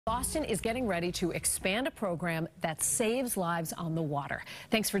Boston is getting ready to expand a program that saves lives on the water.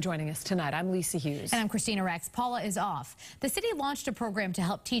 Thanks for joining us tonight. I'm Lisa Hughes. And I'm Christina Rex. Paula is off. The city launched a program to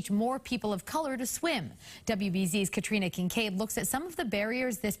help teach more people of color to swim. WBZ's Katrina Kincade looks at some of the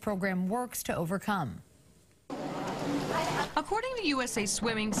barriers this program works to overcome. According to USA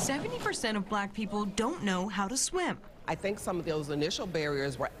Swimming, 70% of black people don't know how to swim. I think some of those initial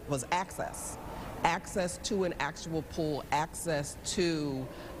barriers was access. Access to an actual pool, access to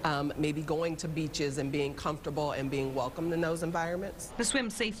maybe going to beaches and being comfortable and being welcomed in those environments. The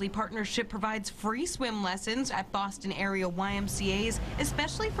Swim Safely Partnership provides free swim lessons at Boston Area YMCAs,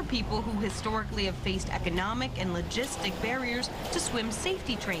 especially for people who historically have faced economic and logistic barriers to swim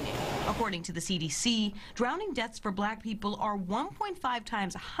safety training. According to the CDC, drowning deaths for black people are 1.5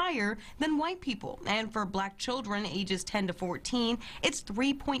 times higher than white people, and for black children ages 10 to 14, it's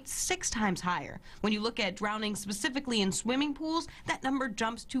 3.6 times higher. When you look at drowning specifically in swimming pools, that number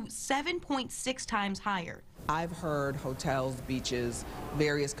jumps to 7.6 times higher. I've heard hotels, beaches,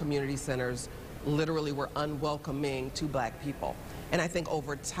 various community centers literally were unwelcoming to black people. And I think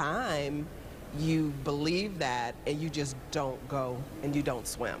over time, you believe that and you just don't go and you don't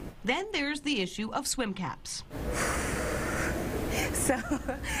swim. Then there's the issue of swim caps. So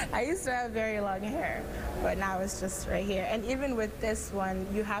I used to have very long hair, but now it's just right here. And even with this one,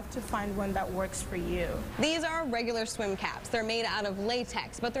 you have to find one that works for you. These are regular swim caps. They're made out of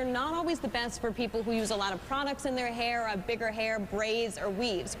latex, but they're not always the best for people who use a lot of products in their hair, bigger hair, braids, or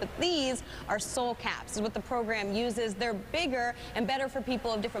weaves. But these are soul caps, is what the program uses. They're bigger and better for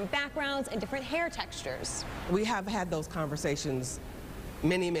people of different backgrounds and different hair textures. We have had those conversations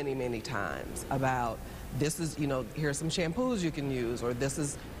many, many, many times about this is, here's some shampoos you can use, or this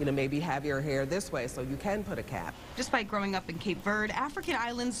is, maybe have your hair this way so you can put a cap. Despite growing up in Cape Verde, African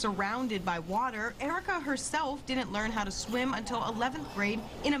islands surrounded by water, Erica herself didn't learn how to swim until 11th grade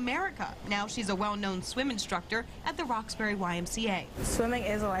in America. Now she's a well-known swim instructor at the Roxbury YMCA. Swimming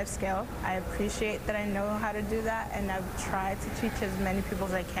is a life skill. I appreciate that I know how to do that, and I've tried to teach as many people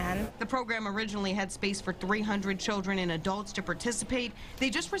as I can. The program originally had space for 300 children and adults to participate. They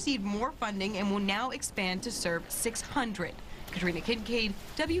just received more funding and will now expand to serve 600. Katrina Kincade,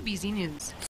 WBZ News.